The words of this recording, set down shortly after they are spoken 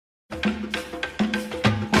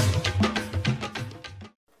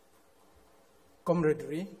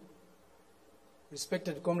camaraderie,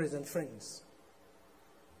 respected comrades and friends.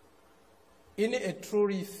 In a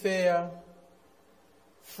truly fair,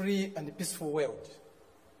 free and peaceful world,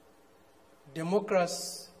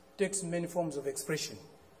 democracy takes many forms of expression,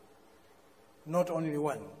 not only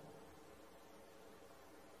one.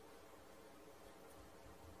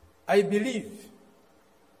 I believe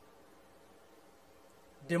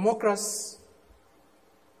democracy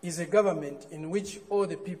is a government in which all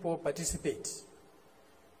the people participate,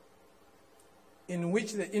 in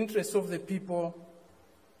which the interests of the people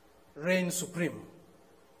reign supreme,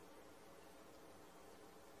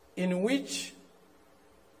 in which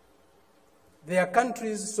their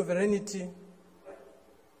country's sovereignty,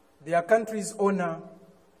 their country's honor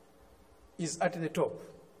is at the top.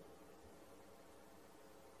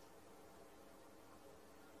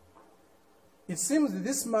 It seems that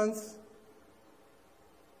this month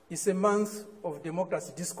is a month of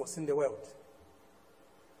democracy discourse in the world.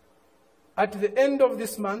 At the end of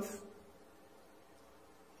this month,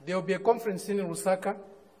 there will be a conference in Lusaka,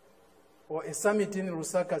 or a summit in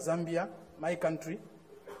Lusaka, Zambia, my country,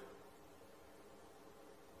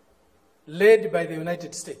 led by the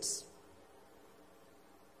United States.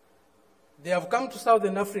 They have come to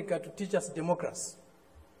Southern Africa to teach us democracy.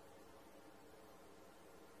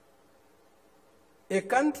 A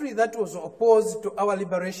country that was opposed to our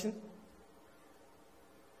liberation,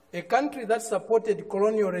 a country that supported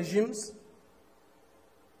colonial regimes,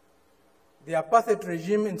 the apartheid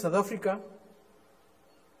regime in South Africa,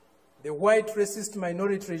 the white racist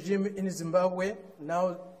minority regime in Zimbabwe,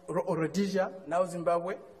 now Rhodesia, now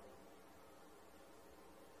Zimbabwe,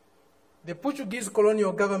 the Portuguese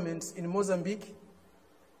colonial governments in Mozambique,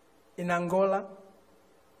 in Angola,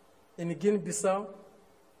 in Guinea-Bissau,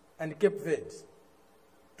 and Cape Verde.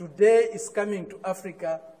 Today is coming to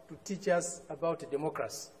Africa to teach us about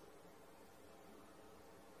democracy.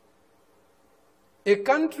 A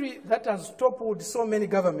country that has toppled so many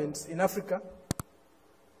governments in Africa,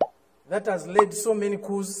 that has led so many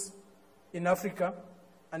coups in Africa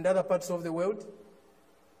and other parts of the world,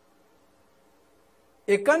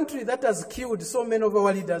 a country that has killed so many of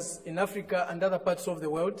our leaders in Africa and other parts of the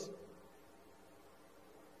world,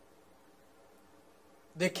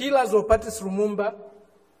 the killers of Patrice Lumumba,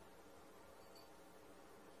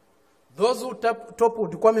 those who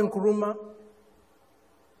toppled Kwame Nkrumah,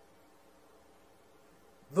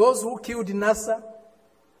 those who killed Nasser,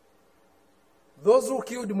 those who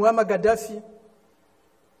killed Muammar Gaddafi,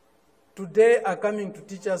 today are coming to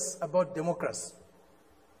teach us about democracy.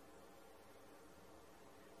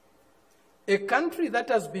 A country that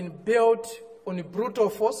has been built on brutal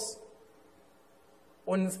force,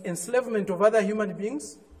 on enslavement of other human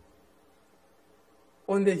beings,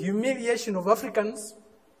 on the humiliation of Africans,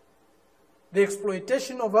 the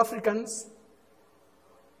exploitation of Africans,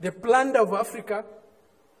 the plunder of Africa,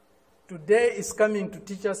 today is coming to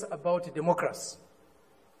teach us about democracy.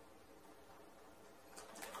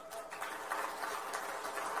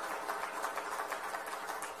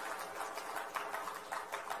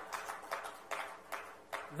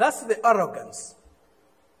 That's the arrogance,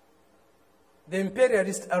 the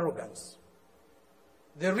imperialist arrogance,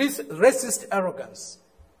 the racist arrogance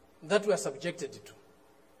that we are subjected to.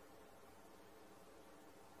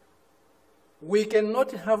 We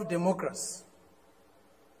cannot have democracy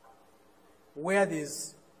where there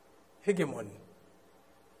is hegemony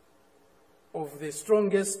of the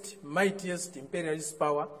strongest, mightiest imperialist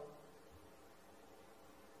power.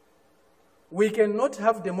 We cannot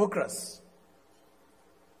have democracy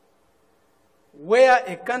where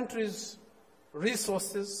a country's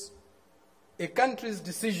resources, a country's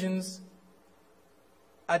decisions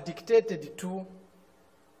are dictated to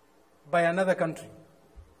by another country.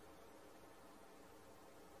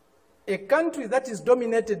 A country that is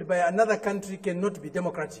dominated by another country cannot be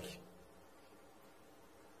democratic.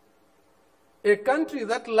 A country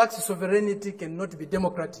that lacks sovereignty cannot be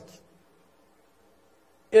democratic.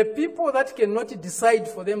 A people that cannot decide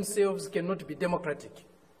for themselves cannot be democratic.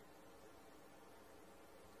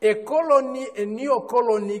 A colony, a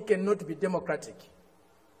neo-colony cannot be democratic.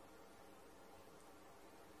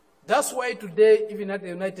 That's why today, even at the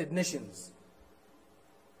United Nations,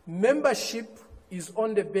 membership is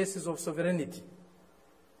on the basis of sovereignty.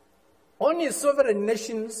 Only sovereign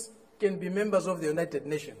nations can be members of the United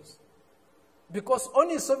Nations, because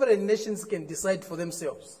only sovereign nations can decide for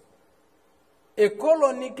themselves. A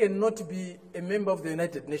colony cannot be a member of the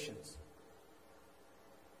United Nations.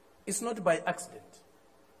 It's not by accident.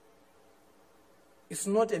 It's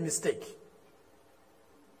not a mistake.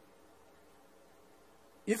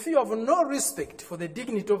 If you have no respect for the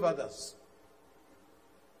dignity of others,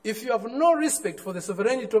 If you have no respect for the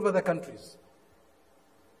sovereignty of other countries,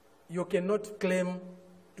 you cannot claim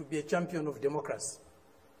to be a champion of democracy.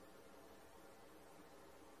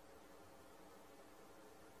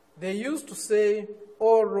 They used to say,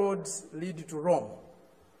 all roads lead to Rome.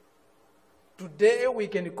 Today, we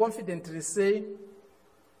can confidently say,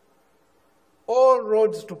 all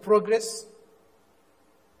roads to progress,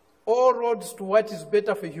 all roads to what is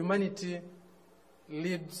better for humanity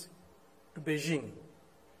leads to Beijing.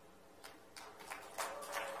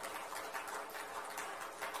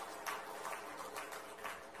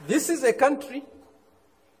 This is a country,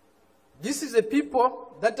 this is a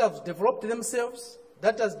people that have developed themselves,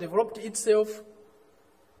 that has developed itself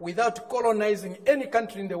without colonizing any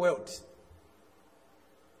country in the world,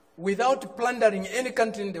 without plundering any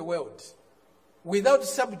country in the world, without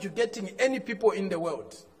subjugating any people in the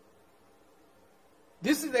world.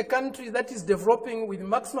 This is a country that is developing with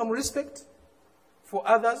maximum respect for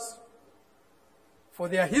others, for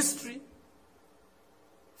their history,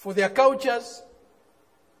 for their cultures,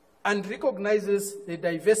 and recognizes the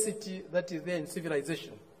diversity that is there in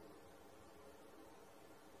civilization.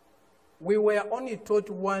 We were only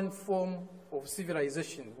taught one form of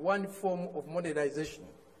civilization, one form of modernization.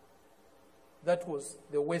 That was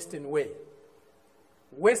the Western way.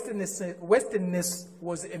 Westernness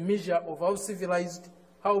was a measure of how civilized,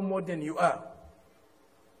 how modern you are.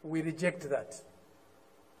 We reject that.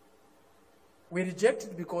 We reject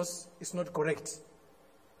it because it's not correct.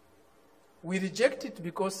 We reject it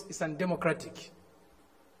because it's undemocratic.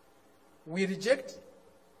 We reject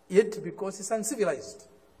it because it's uncivilized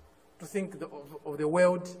to think of the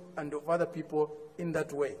world and of other people in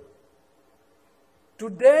that way.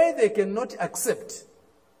 Today, they cannot accept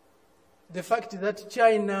the fact that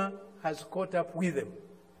China has caught up with them.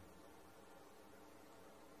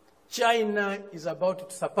 China is about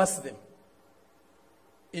to surpass them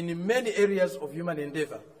in many areas of human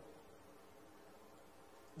endeavor.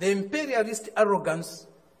 The imperialist arrogance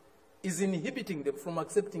is inhibiting them from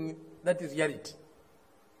accepting that reality.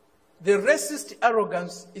 The racist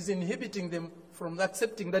arrogance is inhibiting them from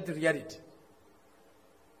accepting that reality.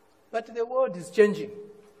 But the world is changing.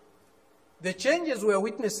 The changes we are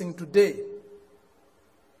witnessing today,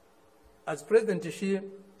 as President Xi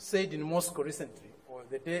said in Moscow recently, or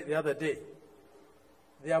the other day,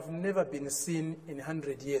 they have never been seen in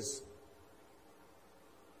 100 years.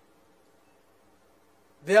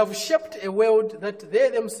 They have shaped a world that they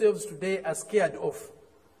themselves today are scared of.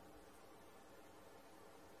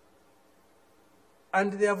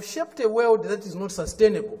 And they have shaped a world that is not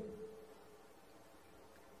sustainable.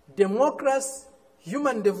 Democracy,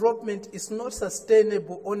 human development is not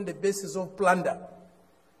sustainable on the basis of plunder,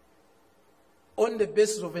 on the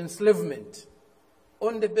basis of enslavement,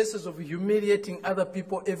 on the basis of humiliating other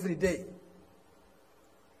people every day.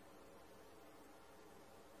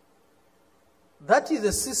 That is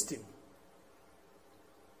a system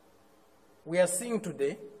we are seeing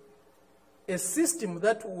today, a system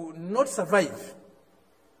that will not survive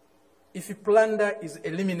if plunder is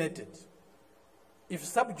eliminated, if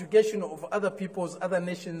subjugation of other peoples, other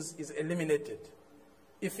nations is eliminated,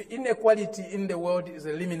 if inequality in the world is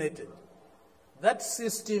eliminated. That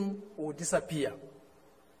system will disappear.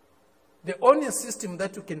 The only system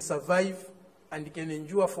that can survive and can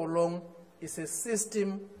endure for long is a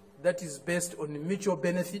system that is based on mutual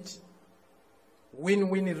benefit,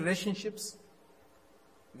 win-win relationships,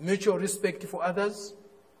 mutual respect for others,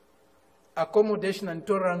 accommodation and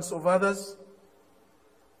tolerance of others,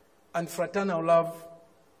 and fraternal love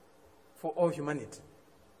for all humanity.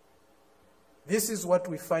 This is what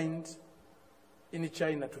we find in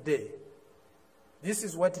China today. This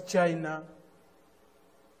is what China's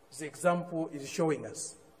example is showing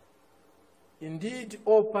us. Indeed,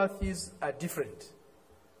 all paths are different.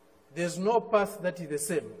 There's no path that is the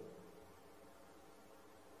same,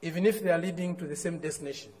 even if they are leading to the same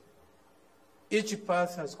destination. Each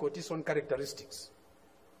path has got its own characteristics.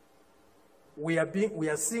 We are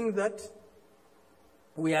seeing that,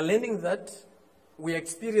 we are learning that, we are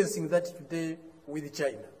experiencing that today with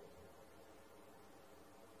China.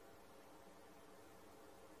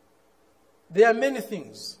 There are many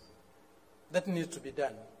things that need to be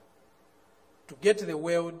done to get the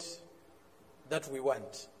world that we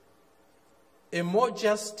want. A more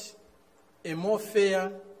just, a more fair,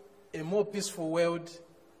 a more peaceful world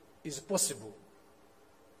is possible.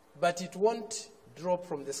 But it won't drop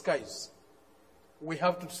from the skies. We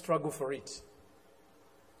have to struggle for it.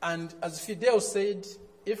 And as Fidel said,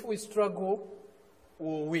 if we struggle,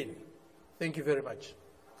 we'll win. Thank you very much.